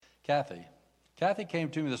Kathy. Kathy came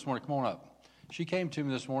to me this morning. Come on up. She came to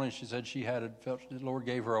me this morning. She said she felt the Lord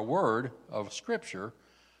gave her a word of Scripture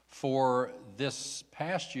for this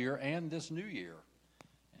past year and this new year.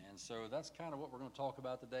 And so that's kind of what we're going to talk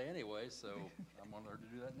about today anyway, so I'm going to learn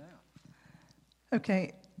to do that now.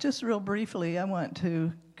 Okay, just real briefly, I want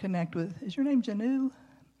to connect with, is your name Janu?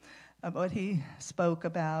 What he spoke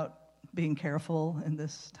about being careful in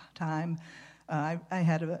this time. I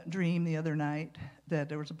had a dream the other night that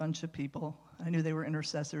there was a bunch of people. I knew they were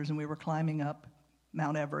intercessors, and we were climbing up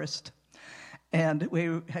Mount Everest. And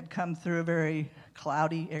we had come through a very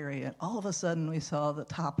cloudy area. And all of a sudden, we saw the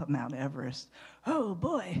top of Mount Everest. Oh,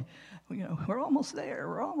 boy, we're almost there.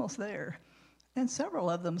 We're almost there. And several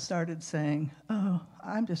of them started saying, oh,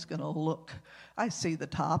 I'm just going to look. I see the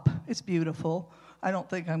top. It's beautiful. I don't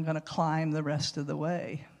think I'm going to climb the rest of the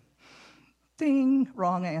way. Ding,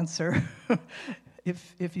 wrong answer.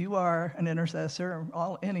 If you are an intercessor,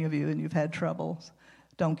 or any of you, and you've had troubles,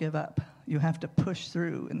 don't give up. You have to push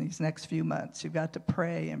through in these next few months. You've got to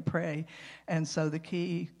pray and pray. And so the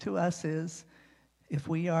key to us is, if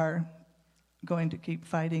we are going to keep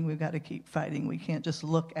fighting, we've got to keep fighting. We can't just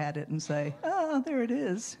look at it and say, oh, there it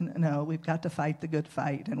is. No, we've got to fight the good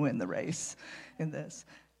fight and win the race in this.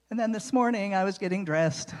 And then this morning, I was getting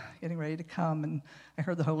dressed, getting ready to come, and I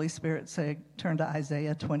heard the Holy Spirit say, turn to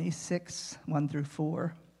Isaiah 26, 1 through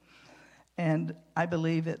 4. And I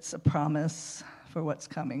believe it's a promise for what's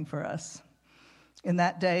coming for us. In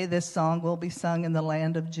that day, this song will be sung in the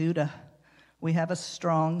land of Judah. We have a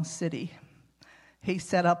strong city. He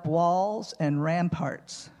set up walls and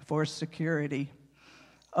ramparts for security.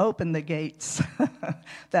 Open the gates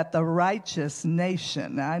that the righteous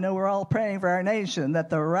nation, I know we're all praying for our nation, that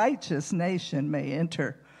the righteous nation may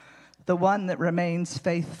enter, the one that remains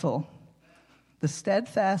faithful. The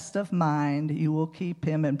steadfast of mind, you will keep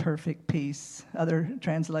him in perfect peace. Other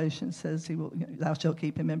translation says, thou shalt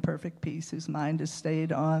keep him in perfect peace, whose mind is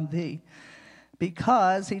stayed on thee.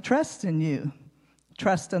 Because he trusts in you.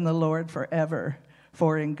 Trust in the Lord forever.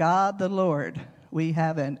 For in God the Lord, we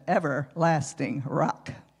have an everlasting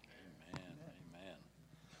rock.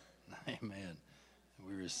 Amen. Amen.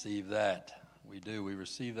 We receive that. We do. We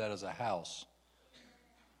receive that as a house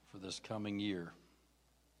for this coming year.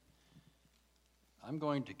 I'm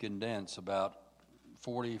going to condense about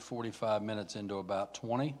 45 minutes into about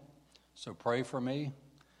 20. So pray for me.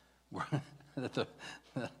 that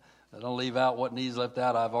I don't leave out what needs left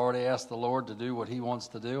out. I've already asked the Lord to do what he wants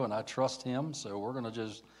to do, and I trust him. So we're going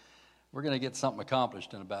to get something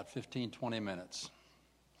accomplished in about 15, 20 minutes.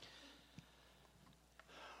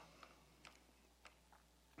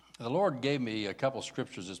 The Lord gave me a couple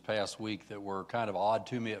scriptures this past week that were kind of odd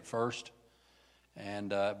to me at first.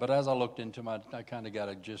 But as I looked into them, I kind of got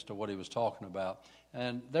a gist of what he was talking about.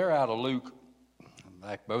 And they're out of Luke. In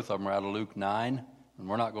fact, both of them are out of Luke 9. And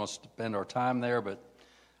we're not going to spend our time there, but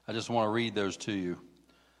I just want to read those to you.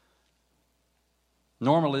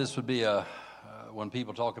 Normally, this would be when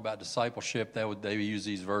people talk about discipleship, they use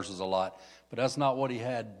these verses a lot. But that's not what he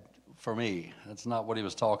had for me. That's not what he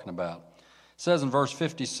was talking about. It says in verse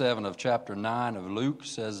 57 of chapter 9 of Luke,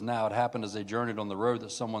 says, now it happened as they journeyed on the road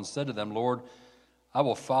that someone said to them, Lord, I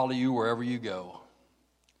will follow you wherever you go.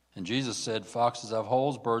 And Jesus said, foxes have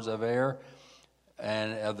holes, birds have air,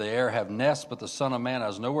 and of the air have nests, but the Son of Man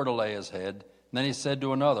has nowhere to lay his head. And then he said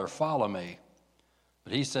to another, follow me.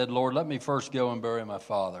 But he said, Lord, let me first go and bury my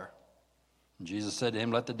father. And Jesus said to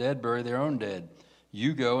him, let the dead bury their own dead.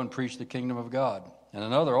 You go and preach the kingdom of God. And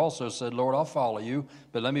another also said, Lord, I'll follow you,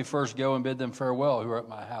 but let me first go and bid them farewell who are at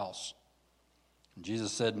my house. And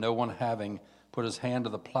Jesus said, no one having put his hand to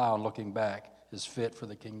the plow and looking back is fit for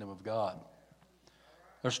the kingdom of God.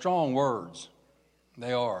 They're strong words.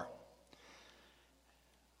 They are.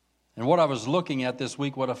 And what I was looking at this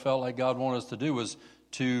week, what I felt like God wanted us to do was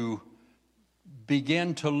to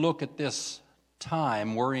begin to look at this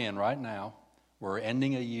time we're in right now. We're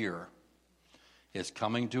ending a year. It's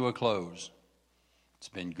coming to a close. It's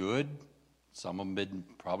been good. Some of them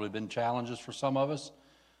probably been challenges for some of us.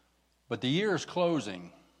 But the year is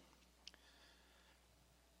closing.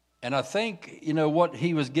 And I think, what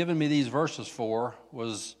he was giving me these verses for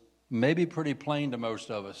was maybe pretty plain to most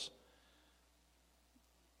of us.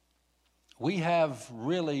 We have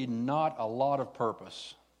really not a lot of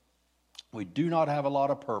purpose. We do not have a lot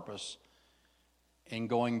of purpose in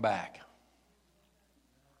going back.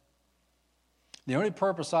 The only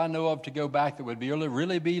purpose I know of to go back that would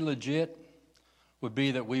really be legit would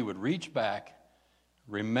be that we would reach back,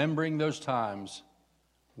 remembering those times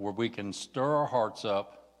where we can stir our hearts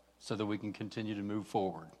up so that we can continue to move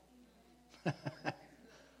forward.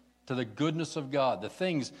 To the goodness of God,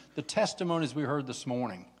 the testimonies we heard this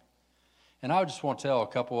morning. And I just want to tell a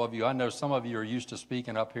couple of you, I know some of you are used to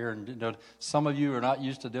speaking up here, and some of you are not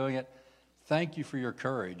used to doing it. Thank you for your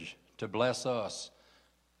courage to bless us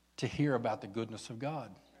to hear about the goodness of God.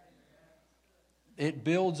 It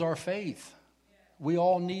builds our faith. We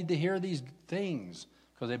all need to hear these things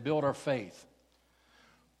because they build our faith.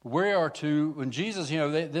 We are to, when Jesus,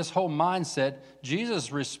 this whole mindset,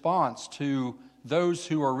 Jesus' response to those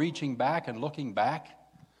who are reaching back and looking back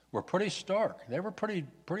were pretty stark. They were pretty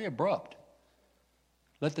abrupt.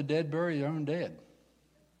 Let the dead bury their own dead.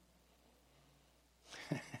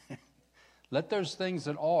 Let those things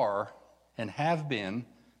that are and have been,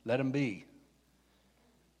 let them be.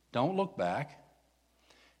 Don't look back.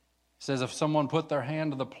 It says if someone put their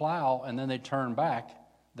hand to the plow and then they turn back,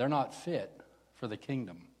 they're not fit for the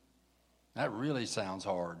kingdom. That really sounds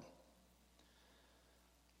hard.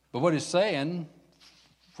 But what he's saying,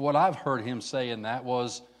 what I've heard him say in that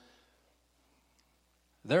was,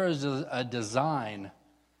 there is a design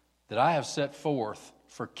that I have set forth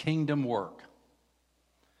for kingdom work.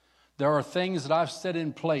 There are things that I've set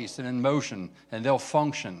in place and in motion, and they'll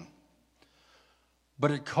function.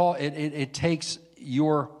 But it takes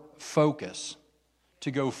your focus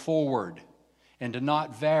to go forward and to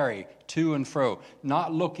not vary to and fro,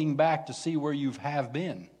 not looking back to see where you have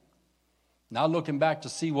been, not looking back to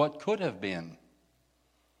see what could have been.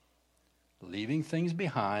 Leaving things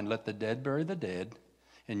behind, let the dead bury the dead,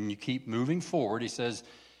 and you keep moving forward. He says,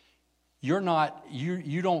 you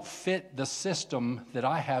don't fit the system that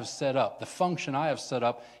I have set up, the function I have set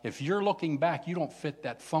up. If you're looking back, you don't fit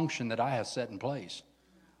that function that I have set in place.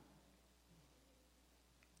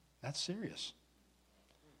 That's serious.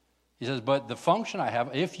 He says, but the function I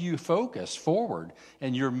have, if you focus forward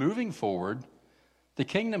and you're moving forward, the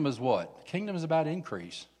kingdom is what? The kingdom is about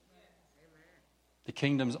increase. The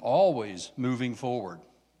kingdom's always moving forward.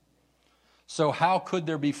 So how could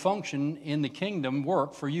there be function in the kingdom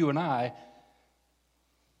work for you and I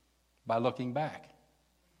by looking back?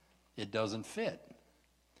 It doesn't fit.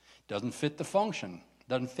 It doesn't fit the function. It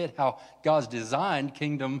doesn't fit how God's designed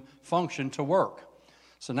kingdom function to work.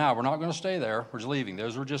 So now we're not going to stay there. We're just leaving.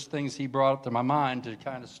 Those were just things he brought up to my mind to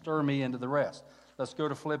kind of stir me into the rest. Let's go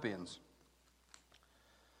to Philippians.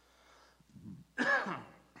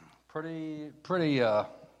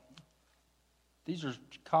 These are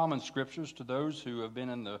common scriptures to those who have been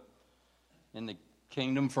in the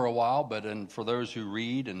kingdom for a while, but for those who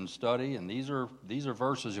read and study, and these are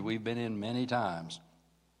verses that we've been in many times.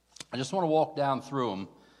 I just want to walk down through them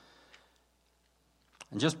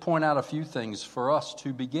and just point out a few things for us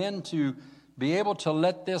to begin to be able to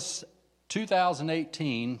let this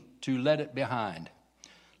 2018 to let it behind.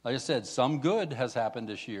 Like I said, some good has happened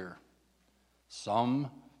this year,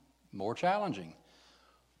 some more challenging.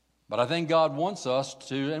 But I think God wants us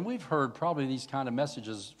to, and we've heard probably these kind of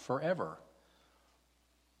messages forever,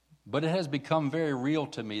 but it has become very real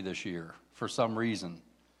to me this year for some reason.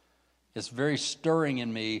 It's very stirring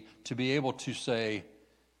in me to be able to say,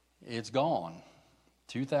 it's gone.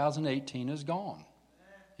 2018 is gone.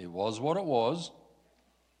 It was what it was,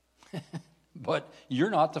 but you're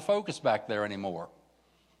not the focus back there anymore.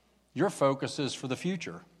 Your focus is for the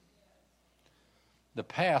future. The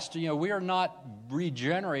past, we are not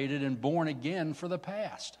regenerated and born again for the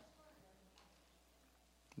past.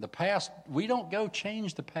 The past, we don't go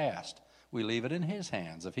change the past. We leave it in His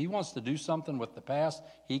hands. If He wants to do something with the past,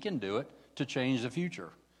 He can do it to change the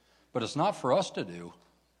future. But it's not for us to do.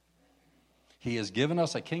 He has given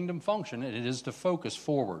us a kingdom function, and it is to focus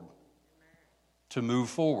forward, to move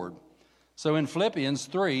forward. So in Philippians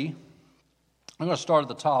 3, I'm going to start at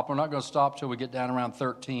the top. We're not going to stop till we get down around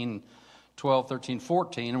 12, 13,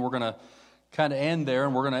 14, and we're going to kind of end there,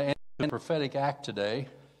 and we're going to end with a prophetic act today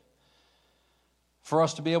for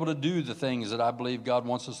us to be able to do the things that I believe God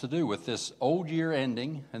wants us to do with this old year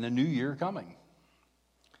ending and the new year coming.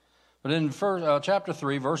 But in chapter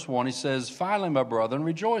 3, verse 1, he says, "Finally, my brethren,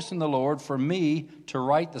 rejoice in the Lord. For me to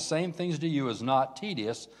write the same things to you is not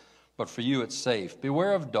tedious, but for you it's safe.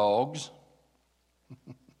 Beware of dogs."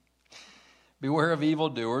 Beware of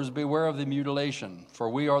evildoers, beware of the mutilation, for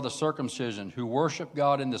we are the circumcision who worship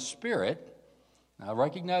God in the Spirit. Now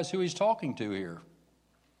recognize who he's talking to here.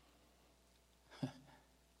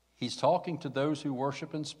 He's talking to those who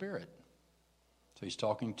worship in spirit. So he's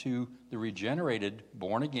talking to the regenerated,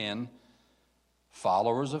 born again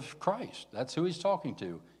followers of Christ. That's who he's talking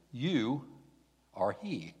to. You are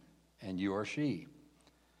he, and you are she.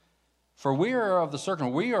 For we are of the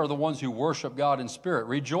circumcision, we are the ones who worship God in spirit.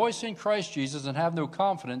 Rejoice in Christ Jesus and have no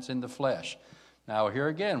confidence in the flesh. Now here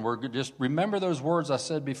again, we're just remember those words I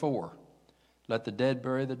said before. Let the dead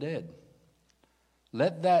bury the dead.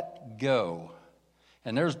 Let that go.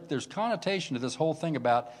 And there's connotation to this whole thing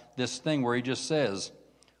about this thing where he just says,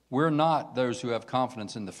 we're not those who have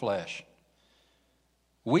confidence in the flesh.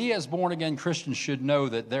 We as born-again Christians should know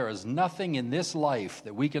that there is nothing in this life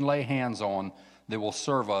that we can lay hands on that will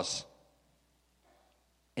serve us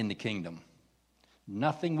in the kingdom.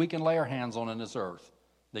 Nothing we can lay our hands on in this earth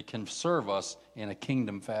that can serve us in a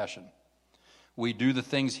kingdom fashion. We do the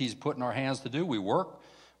things he's put in our hands to do. We work,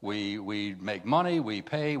 we make money, we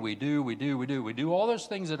pay, we do all those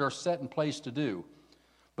things that are set in place to do.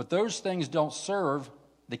 But those things don't serve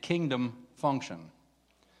the kingdom function.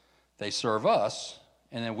 They serve us,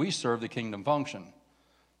 and then we serve the kingdom function.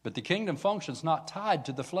 But the kingdom function is not tied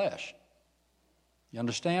to the flesh. You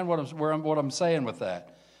understand what I'm saying with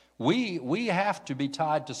that? We have to be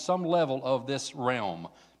tied to some level of this realm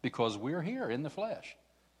because we're here in the flesh.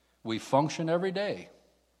 We function every day.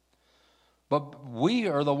 But we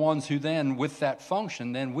are the ones who then, with that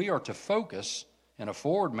function, then we are to focus in a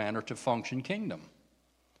forward manner to function kingdom.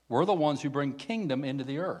 We're the ones who bring kingdom into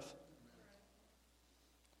the earth.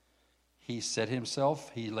 He said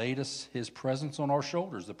himself, he laid his presence on our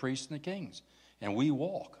shoulders, the priests and the kings. And we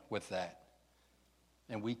walk with that.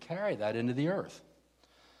 And we carry that into the earth.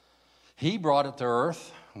 He brought it to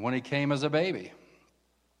earth when he came as a baby.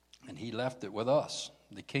 And he left it with us,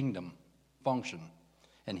 the kingdom function.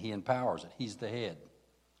 And he empowers it. He's the head.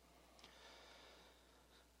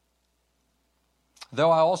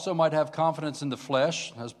 Though I also might have confidence in the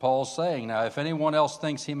flesh, as Paul's saying, now if anyone else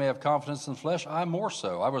thinks he may have confidence in the flesh, I more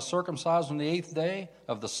so. I was circumcised on the 8th day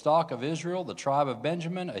of the stock of Israel, the tribe of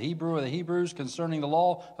Benjamin, a Hebrew of the Hebrews, concerning the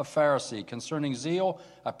law, a Pharisee, concerning zeal,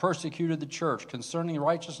 I persecuted the church, concerning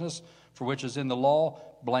righteousness, for which is in the law,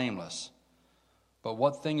 blameless. But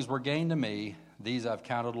what things were gained to me, these I've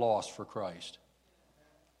counted loss for Christ.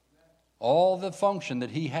 All the function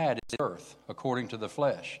that he had in the earth, according to the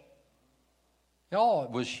flesh, oh,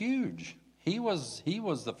 it was huge. He was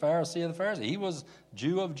the Pharisee of the Pharisee. He was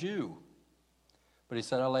Jew of Jew. But he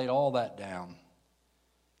said, I laid all that down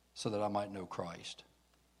so that I might know Christ.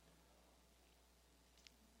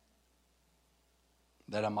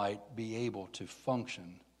 That I might be able to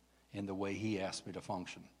function in the way he asked me to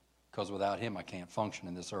function. Because without him, I can't function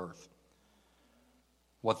in this earth.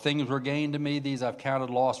 What things were gained to me, these I've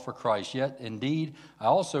counted loss for Christ. Yet, indeed, I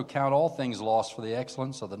also count all things lost for the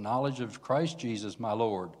excellence of the knowledge of Christ Jesus, my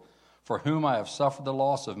Lord, for whom I have suffered the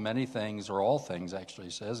loss of many things, or all things, actually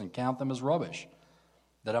he says, and count them as rubbish,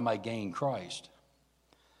 that I might gain Christ,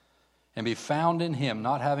 and be found in him,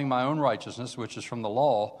 not having my own righteousness, which is from the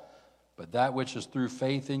law, but that which is through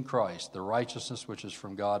faith in Christ, the righteousness which is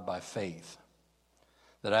from God by faith,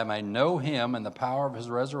 that I may know him and the power of his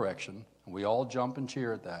resurrection. We all jump and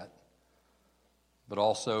cheer at that, but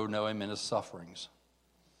also know him in his sufferings,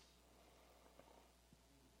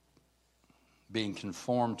 being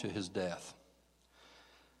conformed to his death,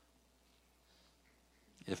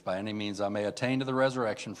 if by any means I may attain to the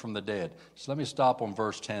resurrection from the dead. So let me stop on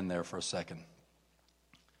verse 10 there for a second.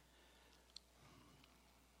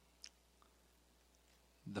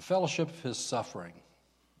 The fellowship of his suffering,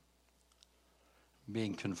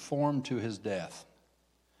 being conformed to his death.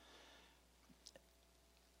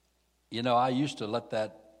 You know, I used to let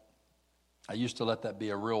that be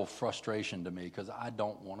a real frustration to me because I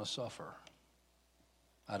don't want to suffer.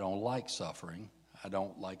 I don't like suffering. I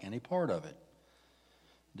don't like any part of it.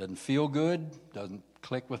 Doesn't feel good. Doesn't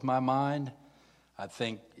click with my mind. I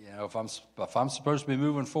think, you know, if I'm supposed to be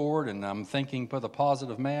moving forward and I'm thinking with a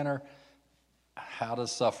positive manner, how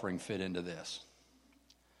does suffering fit into this?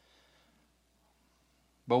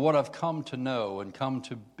 But what I've come to know and come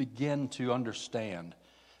to begin to understand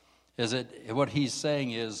is that what he's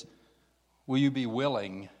saying is, will you be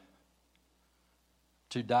willing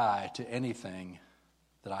to die to anything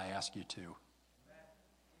that I ask you to?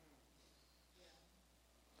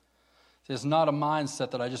 It's not a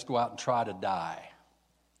mindset that I just go out and try to die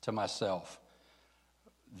to myself.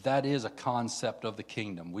 That is a concept of the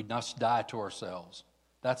kingdom. We must die to ourselves.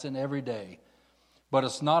 That's in every day. But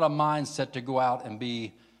it's not a mindset to go out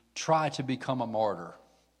and try to become a martyr.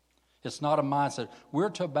 It's not a mindset.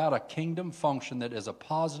 We're about a kingdom function that is a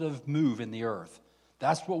positive move in the earth.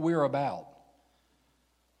 That's what we're about.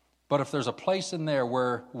 But if there's a place in there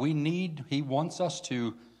where he wants us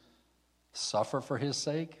to suffer for his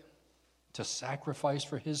sake, to sacrifice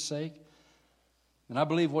for his sake, then I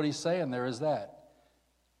believe what he's saying there is that.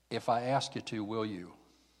 If I ask you to, will you?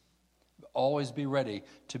 Always be ready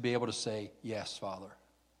to be able to say, yes, Father,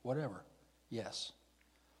 whatever, yes.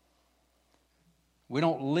 We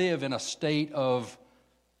don't live in a state of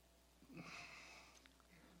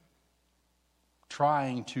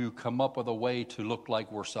trying to come up with a way to look like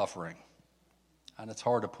we're suffering. And it's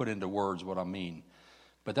hard to put into words what I mean.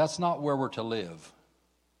 But that's not where we're to live.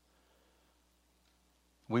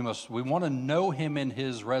 We want to know him in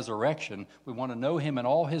his resurrection. We want to know him in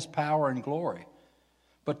all his power and glory.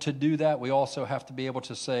 But to do that, we also have to be able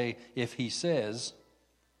to say, if he says,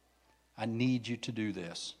 I need you to do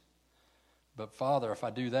this. But Father, if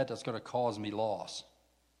I do that, that's going to cause me loss.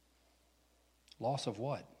 Loss of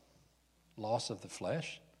what? Loss of the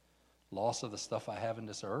flesh? Loss of the stuff I have in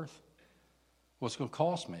this earth? What's going to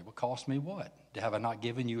cost me? Will cost me what? Have I not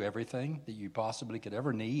given you everything that you possibly could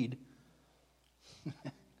ever need?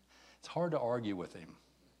 It's hard to argue with him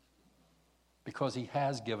because he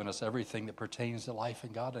has given us everything that pertains to life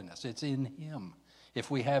and godliness. It's in him. If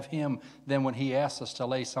we have him, then when he asks us to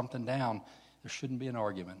lay something down, there shouldn't be an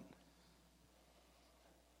argument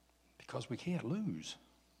because we can't lose.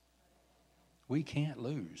 We can't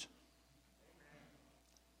lose.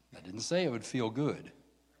 I didn't say it would feel good.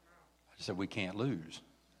 I just said we can't lose.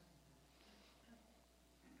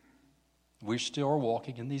 We still are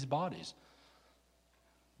walking in these bodies.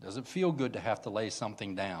 Does it feel good to have to lay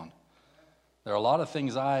something down? There are a lot of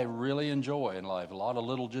things I really enjoy in life, a lot of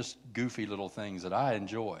little just goofy little things that I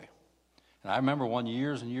enjoy. And I remember one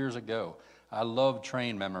years and years ago, I loved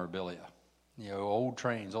train memorabilia. Old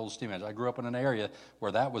trains, old steam engines. I grew up in an area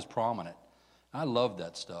where that was prominent. I loved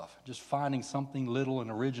that stuff. Just finding something little and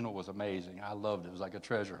original was amazing. I loved it. It was like a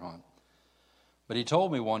treasure hunt. But he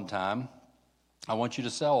told me one time, I want you to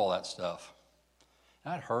sell all that stuff.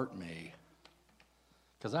 That hurt me.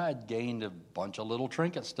 Because I had gained a bunch of little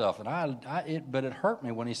trinket stuff. But it hurt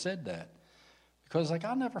me when he said that. Because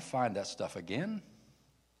I'll never find that stuff again.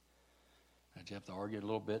 I'd have to argue a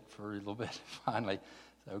little bit. Finally,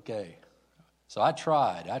 okay. So I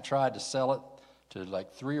tried. I tried to sell it to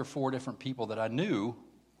like 3 or 4 different people that I knew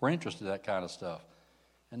were interested in that kind of stuff.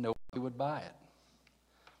 And nobody would buy it.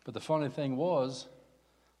 But the funny thing was,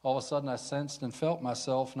 all of a sudden I sensed and felt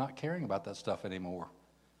myself not caring about that stuff anymore.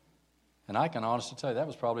 And I can honestly tell you, that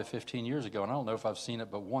was probably 15 years ago, and I don't know if I've seen it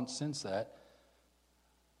but once since that,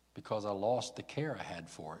 because I lost the care I had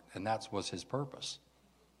for it, and that was his purpose.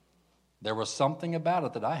 There was something about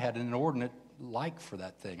it that I had an inordinate like for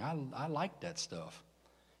that thing. I liked that stuff.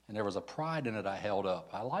 And there was a pride in it I held up.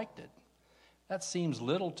 I liked it. That seems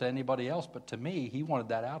little to anybody else, but to me, he wanted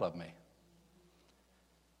that out of me.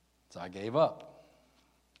 So I gave up.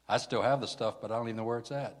 I still have the stuff, but I don't even know where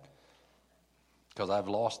it's at because I've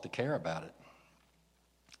lost the care about it.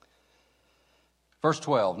 Verse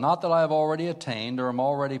 12, not that I have already attained or am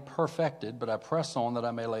already perfected, but I press on that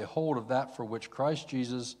I may lay hold of that for which Christ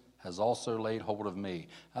Jesus has also laid hold of me.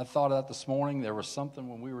 I thought of that this morning. There was something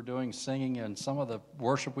when we were doing singing and some of the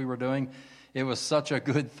worship we were doing. It was such a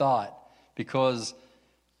good thought because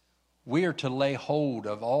we are to lay hold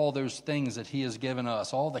of all those things that he has given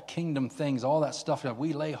us, all the kingdom things, all that stuff.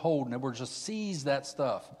 We lay hold and we're just seize that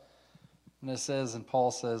stuff. And it says, and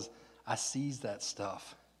Paul says, I seize that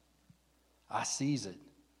stuff. I seize it.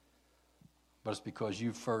 But it's because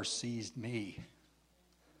you first seized me.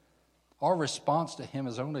 Our response to him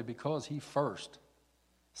is only because he first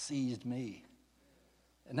seized me.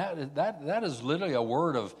 And that is literally a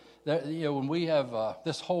word of, when we have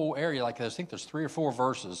this whole area like this, I think there's 3 or 4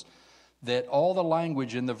 verses that all the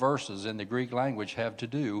language in the verses in the Greek language have to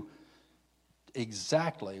do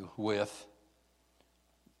exactly with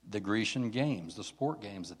the Grecian games, the sport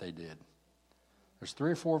games that they did. There's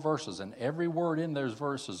 3 or 4 verses, and every word in those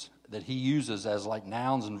verses that he uses as like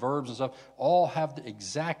nouns and verbs and stuff, all have the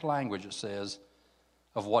exact language it says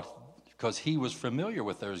of what, because he was familiar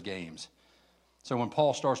with those games. So when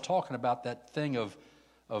Paul starts talking about that thing of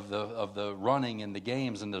the running and the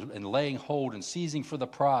games and laying hold and seizing for the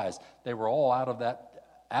prize, they were all out of that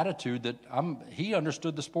attitude that he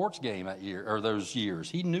understood the sports game that year or those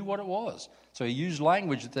years. He knew what it was, so he used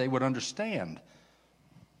language that they would understand.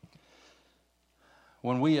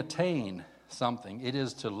 When we attain something, it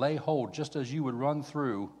is to lay hold just as you would run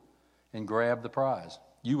through and grab the prize.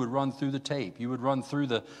 You would run through the tape. You would run through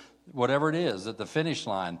the whatever it is at the finish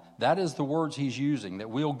line. That is the words he's using, that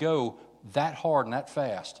we'll go that hard and that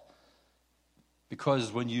fast.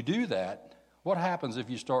 Because when you do that, what happens if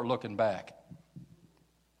you start looking back?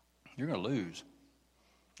 You're going to lose.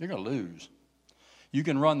 You're going to lose. You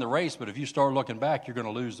can run the race, but if you start looking back, you're going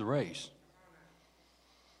to lose the race.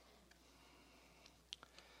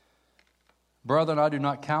 Brethren, I do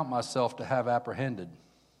not count myself to have apprehended.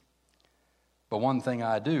 But one thing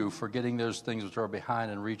I do, forgetting those things which are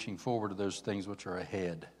behind and reaching forward to those things which are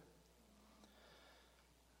ahead.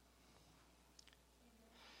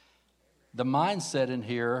 The mindset in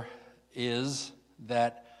here is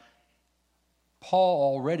that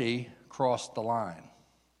Paul already crossed the line.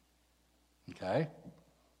 Okay?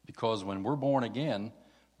 Because when we're born again,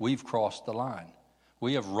 we've crossed the line.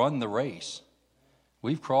 We have run the race.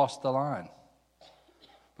 We've crossed the line.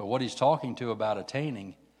 But what he's talking to about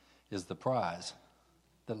attaining is the prize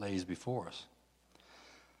that lays before us.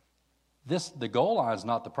 The goal line is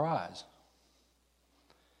not the prize.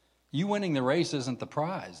 You winning the race isn't the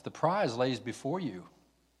prize. The prize lays before you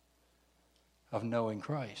of knowing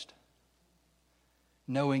Christ,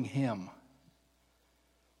 knowing Him,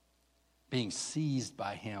 being seized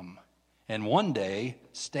by Him, and one day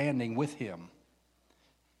standing with Him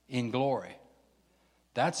in glory.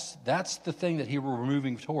 That's the thing that we're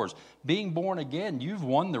moving towards. Being born again, you've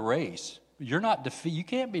won the race. You're not you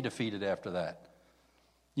can't be defeated after that.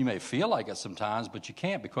 You may feel like it sometimes, but you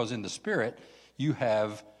can't, because in the Spirit you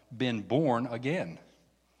have been born again.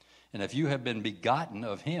 And if you have been begotten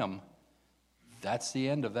of Him, that's the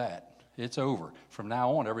end of that. It's over. From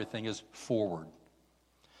now on, everything is forward.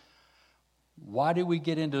 Why do we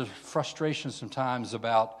get into frustration sometimes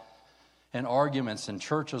about and arguments, and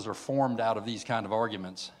churches are formed out of these kind of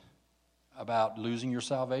arguments about losing your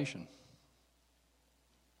salvation?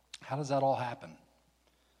 How does that all happen?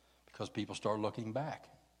 Because people start looking back,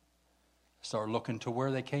 start looking to where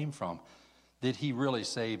they came from. Did He really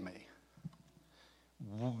save me?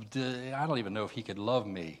 I don't even know if He could love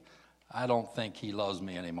me. I don't think He loves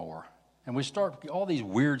me anymore. And we start all these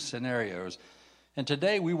weird scenarios. And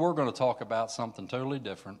today we were going to talk about something totally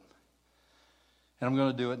different. And I'm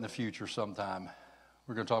going to do it in the future sometime.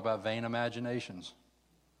 We're going to talk about vain imaginations.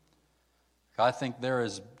 I think they're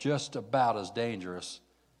just about as dangerous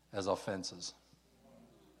as offenses.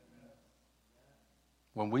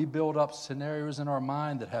 When we build up scenarios in our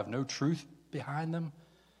mind that have no truth behind them,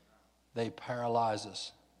 they paralyze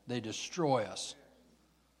us. They destroy us.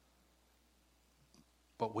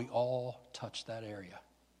 But we all touch that area.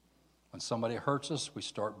 When somebody hurts us, we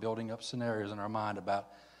start building up scenarios in our mind about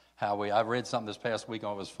how I've read something this past week,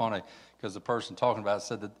 and it was funny, because the person talking about it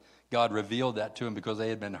said that God revealed that to him because they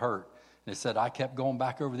had been hurt. And he said, I kept going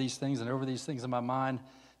back over these things and over these things in my mind,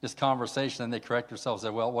 this conversation, and they correct themselves and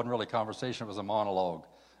said, well, it wasn't really a conversation, it was a monologue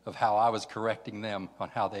of how I was correcting them on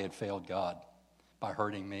how they had failed God by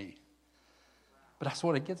hurting me. But that's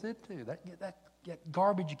what it gets into. That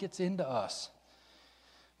garbage gets into us.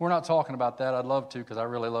 We're not talking about that. I'd love to, because I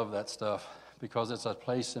really love that stuff, because it's a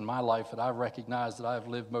place in my life that I've recognized that I've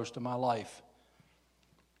lived most of my life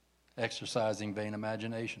exercising vain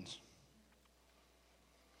imaginations.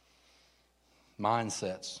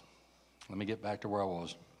 Mindsets. Let me get back to where I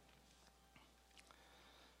was.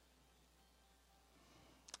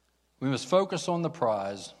 We must focus on the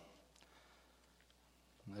prize.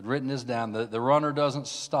 I'd written this down. The runner doesn't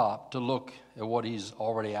stop to look at what he's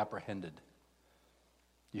already apprehended.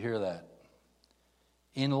 You hear that?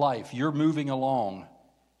 In life, you're moving along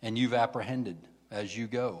and you've apprehended as you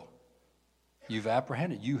go. You've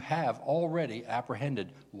apprehended. You have already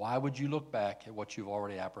apprehended. Why would you look back at what you've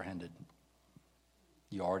already apprehended?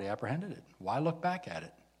 You already apprehended it. Why look back at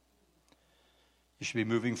it? You should be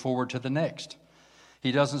moving forward to the next.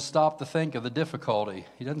 He doesn't stop to think of the difficulty.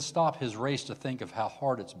 He doesn't stop his race to think of how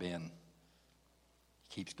hard it's been.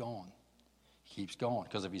 He keeps going. He keeps going.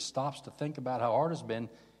 Because if he stops to think about how hard it's been,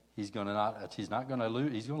 he's going to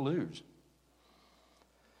lose.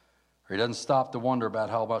 Or he doesn't stop to wonder about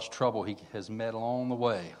how much trouble he has met along the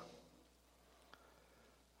way.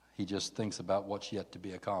 He just thinks about what's yet to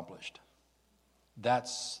be accomplished.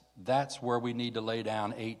 That's where we need to lay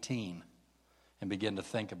down 18 and begin to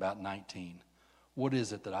think about 19. What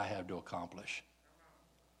is it that I have to accomplish?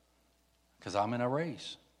 Because I'm in a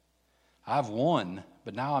race. I've won,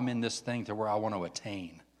 but now I'm in this thing to where I want to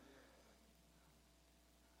attain.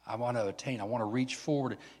 I want to attain. I want to reach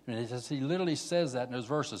forward. And he literally says that in those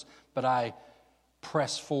verses. But I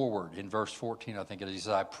press forward in verse 14, I think it is. He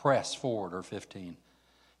says, I press forward, or 15.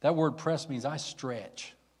 That word press means I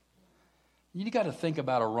stretch. You got to think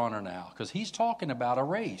about a runner now, because he's talking about a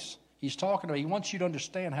race. He wants you to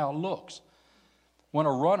understand how it looks. When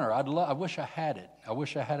a runner, I wish I had it. I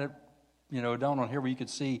wish I had it, down on here where you could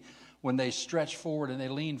see when they stretch forward and they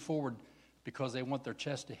lean forward because they want their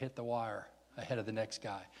chest to hit the wire ahead of the next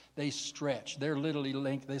guy. They stretch. They're literally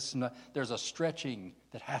linked. There's a stretching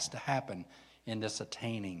that has to happen in this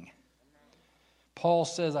attaining. Paul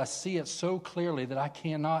says, I see it so clearly that I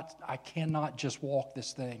cannot just walk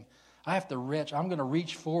this thing. I have to reach. I'm going to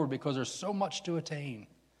reach forward because there's so much to attain.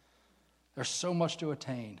 There's so much to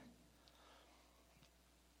attain.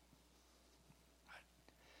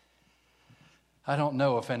 I don't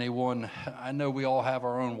know if anyone, I know we all have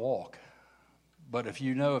our own walk, but if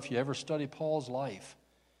you ever study Paul's life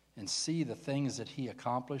and see the things that he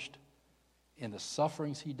accomplished and the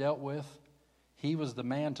sufferings he dealt with he was the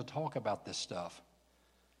man to talk about this stuff.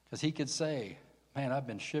 Because he could say, man, I've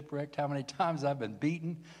been shipwrecked. How many times I've been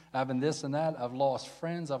beaten. I've been this and that. I've lost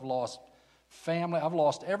friends. I've lost family. I've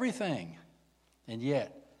lost everything. And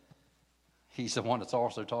yet, he's the one that's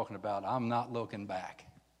also talking about, I'm not looking back.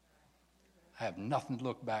 I have nothing to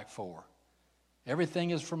look back for. Everything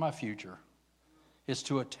is for my future. It's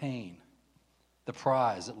to attain the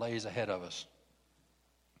prize that lays ahead of us.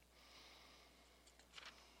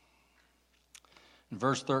 In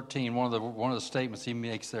verse 13, one of the statements he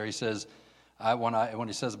makes there, he says, when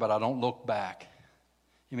he says about I don't look back,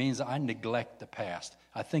 he means I neglect the past.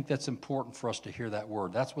 I think that's important for us to hear that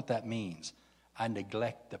word. That's what that means. I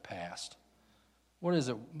neglect the past. What is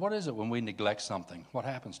it? What is it when we neglect something? What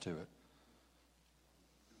happens to it?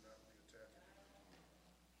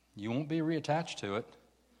 You won't be reattached to it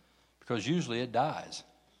because usually it dies.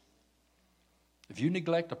 If you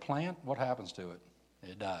neglect a plant, what happens to it?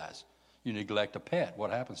 It dies. You neglect a pet,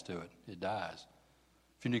 what happens to it? It dies.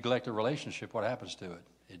 If you neglect a relationship, what happens to it?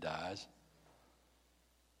 It dies.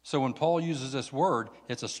 So when Paul uses this word,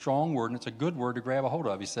 it's a strong word and it's a good word to grab a hold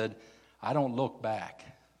of. He said, I don't look back.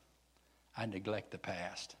 I neglect the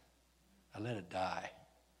past. I let it die.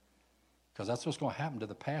 Because that's what's going to happen to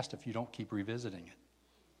the past if you don't keep revisiting it.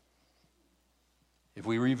 If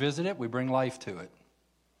we revisit it, we bring life to it.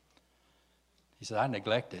 He said, I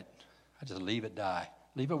neglect it. I just leave it die.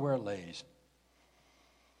 Leave it where it lays.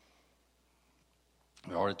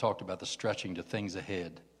 We already talked about the stretching to things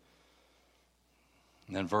ahead.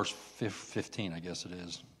 And then verse 15, I guess it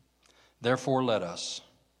is. Therefore let us,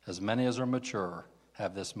 as many as are mature,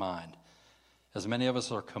 have this mind. As many of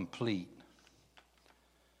us are complete.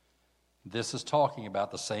 This is talking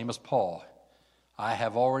about the same as Paul.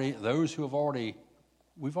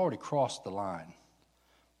 We've already crossed the line.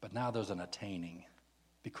 But now there's an attaining.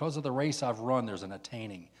 Because of the race I've run, there's an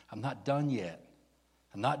attaining. I'm not done yet.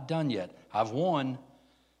 I've won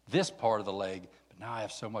this part of the leg, but now I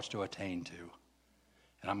have so much to attain to.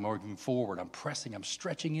 And I'm moving forward. I'm pressing. I'm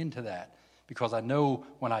stretching into that because I know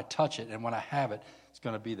when I touch it and when I have it, it's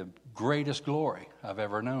going to be the greatest glory I've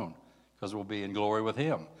ever known because we'll be in glory with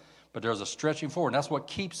him. But there's a stretching forward, and that's what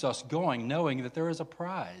keeps us going, knowing that there is a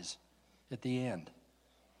prize at the end.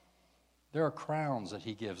 There are crowns that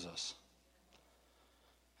he gives us.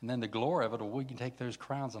 And then the glory of it, we can take those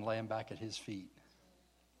crowns and lay them back at his feet.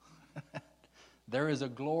 There is a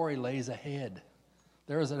glory lays ahead.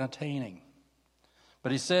 There is an attaining.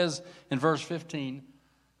 But he says in verse 15,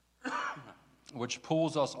 which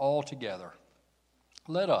pulls us all together,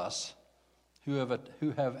 let us who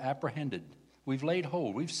have apprehended, we've laid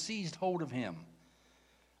hold, we've seized hold of him,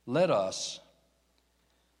 let us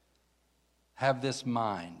have this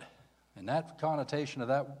mind. And that connotation of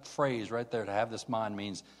that phrase right there, to have this mind,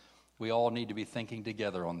 means we all need to be thinking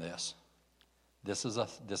together on this. This is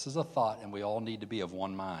a thought, and we all need to be of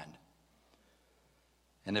one mind.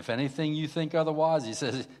 And if anything you think otherwise, he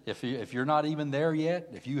says, if you're not even there yet,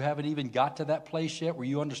 if you haven't even got to that place yet where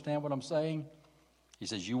you understand what I'm saying, he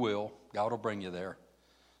says you will. God will bring you there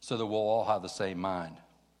so that we'll all have the same mind.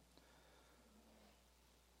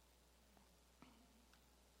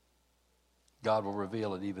 God will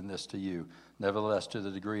reveal it, even this to you. Nevertheless, to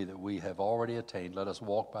the degree that we have already attained, let us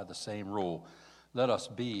walk by the same rule. Let us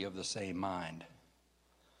be of the same mind.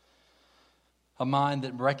 A mind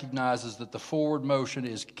that recognizes that the forward motion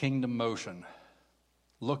is kingdom motion.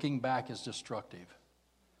 Looking back is destructive.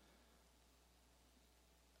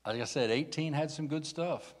 Like I said, 18 had some good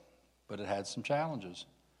stuff, but it had some challenges.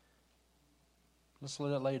 Let's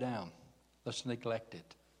let it lay down. Let's neglect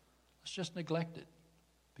it. Let's just neglect it.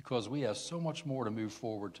 Because we have so much more to move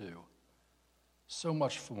forward to. So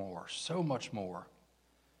much more. So much more.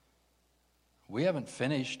 We haven't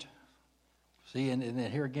finished. See, and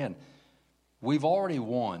here again, we've already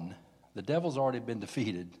won. The devil's already been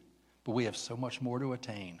defeated. But we have so much more to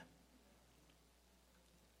attain.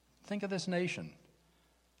 Think of this nation.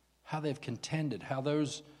 How they've contended. How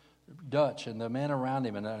those Dutch and the men around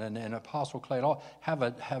him and Apostle Clay all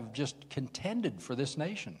have just contended for this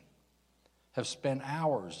nation. Have spent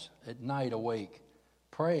hours at night awake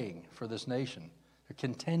praying for this nation. They're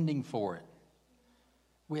contending for it.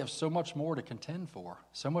 We have so much more to contend for,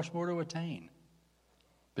 so much more to attain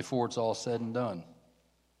before it's all said and done.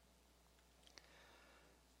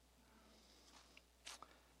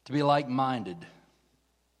 To be like-minded.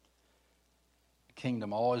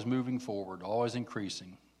 Kingdom always moving forward, always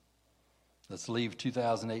increasing. Let's leave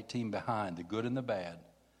 2018 behind, the good and the bad.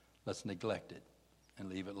 Let's neglect it and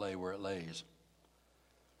leave it lay where it lays.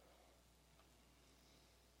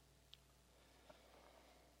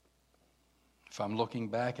 If I'm looking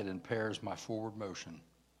back, it impairs my forward motion.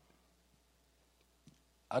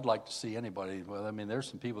 I'd like to see anybody. Well, I mean, there's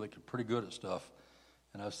some people that are pretty good at stuff,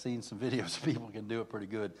 and I've seen some videos of people who can do it pretty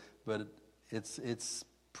good. But it's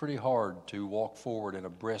pretty hard to walk forward in a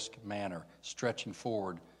brisk manner, stretching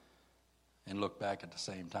forward, and look back at the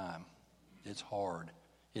same time. It's hard.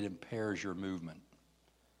 It impairs your movement.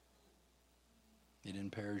 It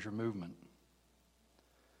impairs your movement.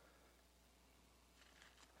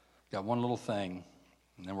 Got one little thing,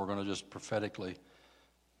 and then we're going to just prophetically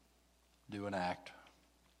do an act.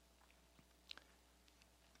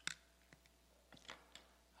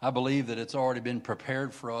 I believe that it's already been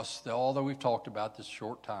prepared for us, that although we've talked about this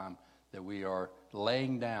short time, that we are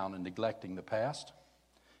laying down and neglecting the past,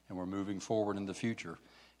 and we're moving forward in the future.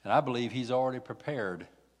 And I believe he's already prepared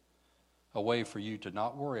a way for you to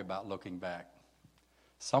not worry about looking back.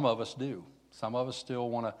 Some of us do. Some of us still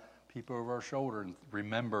want to peep over our shoulder and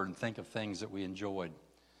remember and think of things that we enjoyed.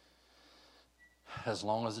 As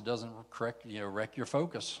long as it doesn't wreck your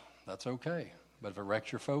focus, that's okay. But if it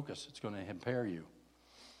wrecks your focus, it's going to impair you.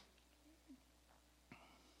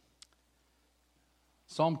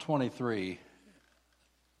 Psalm 23,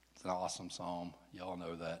 it's an awesome psalm. Y'all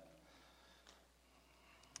know that.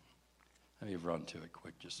 Let me run to it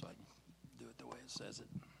quick just so I can do it the way it says it.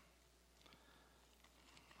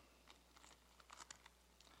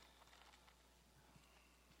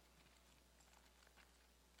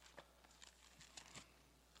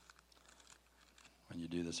 When you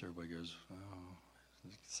do this, everybody goes, oh,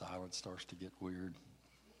 silence starts to get weird.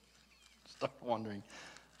 Start wondering.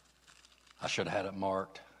 I should have had it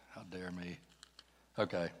marked. How dare me.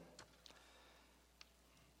 Okay.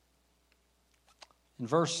 In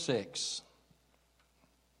verse 6,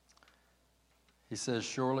 he says,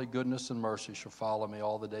 surely goodness and mercy shall follow me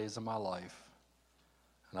all the days of my life,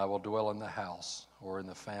 and I will dwell in the house or in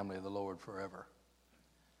the family of the Lord forever.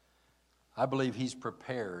 I believe he's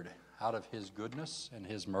prepared out of his goodness and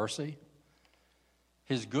his mercy.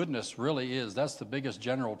 His goodness really is, that's the biggest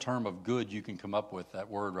general term of good you can come up with, that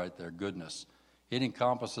word right there, goodness. It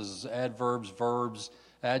encompasses adverbs, verbs,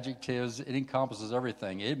 adjectives. It encompasses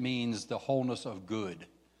everything. It means the wholeness of good.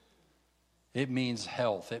 It means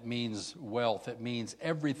health. It means wealth. It means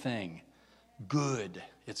everything good.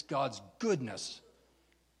 It's God's goodness.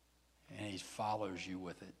 And he follows you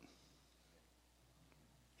with it.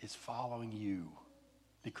 It's following you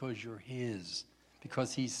because you're his,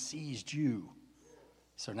 because he seized you.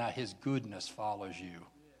 So now his goodness follows you.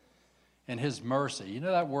 And his mercy. You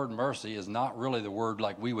know, that word mercy is not really the word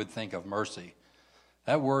like we would think of mercy.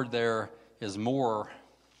 That word there is more,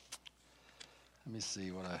 let me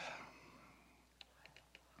see what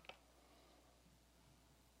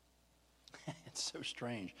it's so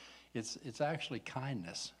strange. It's actually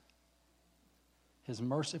kindness. His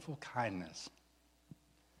merciful kindness.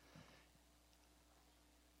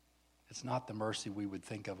 It's not the mercy we would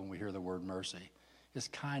think of when we hear the word mercy. It's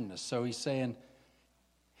kindness. So he's saying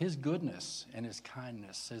his goodness and his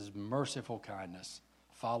kindness, his merciful kindness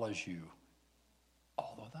follows you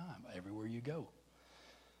all the time, everywhere you go.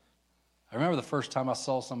 I remember the first time I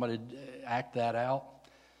saw somebody act that out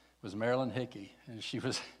was Marilyn Hickey. And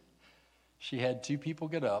she had two people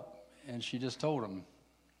get up, and she just told them,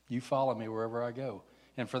 you follow me wherever I go.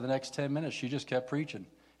 And for the next 10 minutes, she just kept preaching.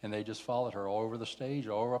 And they just followed her all over the stage,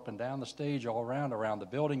 all up and down the stage, all around the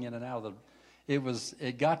building, in and out of the...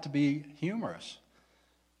 It got to be humorous,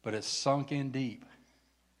 but it sunk in deep.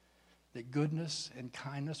 That goodness and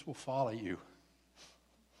kindness will follow you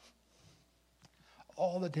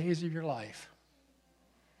all the days of your life.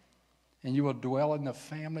 And you will dwell in the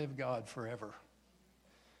family of God forever.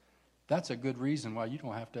 That's a good reason why you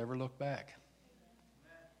don't have to ever look back.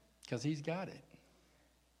 Because he's got it.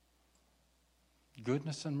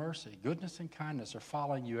 Goodness and mercy, goodness and kindness are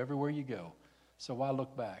following you everywhere you go. So why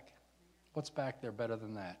look back? What's back there better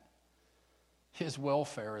than that? His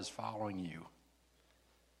welfare is following you.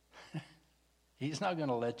 He's not going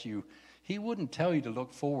to let you, he wouldn't tell you to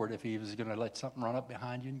look forward if he was going to let something run up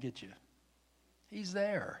behind you and get you. He's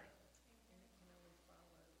there.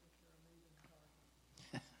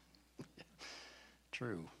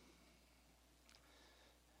 True.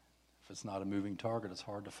 If it's not a moving target, it's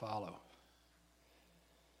hard to follow.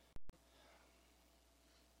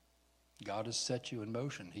 God has set you in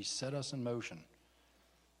motion. He's set us in motion.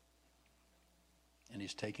 And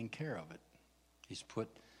he's taking care of it. He's put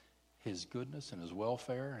his goodness and his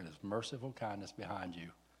welfare and his merciful kindness behind you.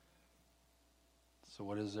 So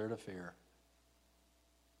what is there to fear?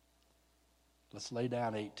 Let's lay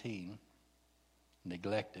down 18,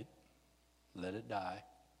 neglect it, let it die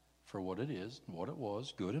for what it is, what it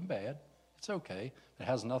was, good and bad. It's okay. It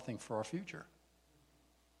has nothing for our future.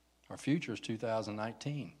 Our future is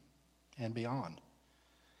 2019 and beyond.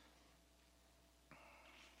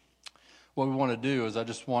 what we want to do is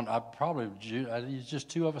is just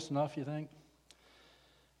two of us enough, you think?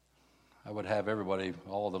 I would have everybody,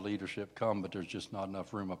 all the leadership come, but there's just not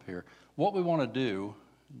enough room up here. What we want to do,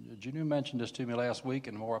 Janu mentioned this to me last week,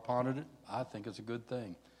 and the more I pondered it, I think it's a good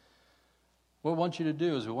thing. What we want you to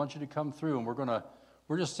do is we want you to come through, and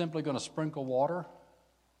we're just simply going to sprinkle water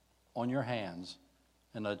on your hands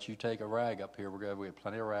and let you take a rag up here. We have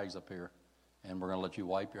plenty of rags up here, and we're going to let you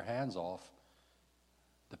wipe your hands off.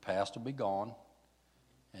 The past will be gone,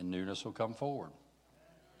 and newness will come forward.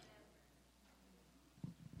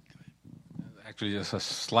 Actually, just a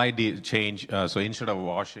slight change. So instead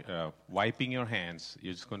of wiping your hands,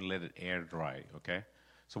 you're just going to let it air dry, okay?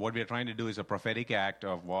 So what we are trying to do is a prophetic act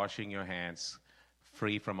of washing your hands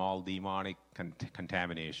free from all demonic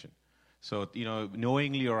contamination. So,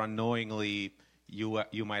 knowingly or unknowingly,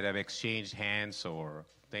 you might have exchanged hands or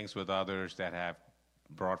things with others that have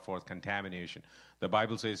brought forth contamination. The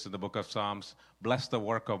Bible says in the book of Psalms, "Bless the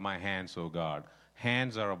work of my hands, O God."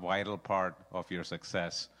 Hands are a vital part of your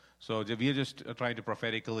success. So we are just trying to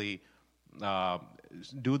prophetically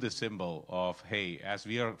do the symbol of, hey, as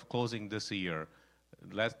we are closing this year,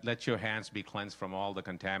 let your hands be cleansed from all the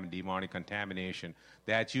demonic contamination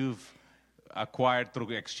that you've acquired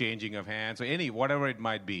through exchanging of hands, or whatever it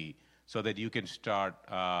might be, so that you can start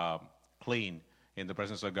clean in the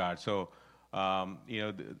presence of God. So,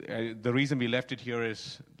 the reason we left it here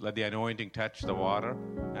is let the anointing touch the water.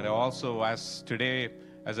 And also, as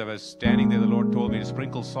I was standing there, the Lord told me to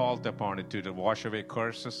sprinkle salt upon it to wash away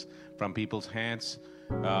curses from people's hands,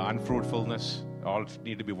 unfruitfulness, all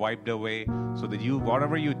need to be wiped away, so that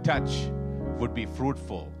whatever you touch would be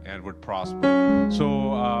fruitful and would prosper.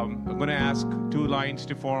 So I'm going to ask two lines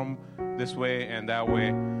to form this way and that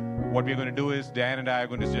way. What we're going to do is Dan and I are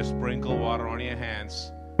going to just sprinkle water on your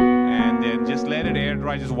hands, and then just let it air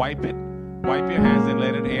dry. Just wipe your hands and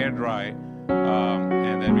let it air dry,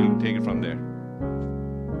 and then we'll take it from there.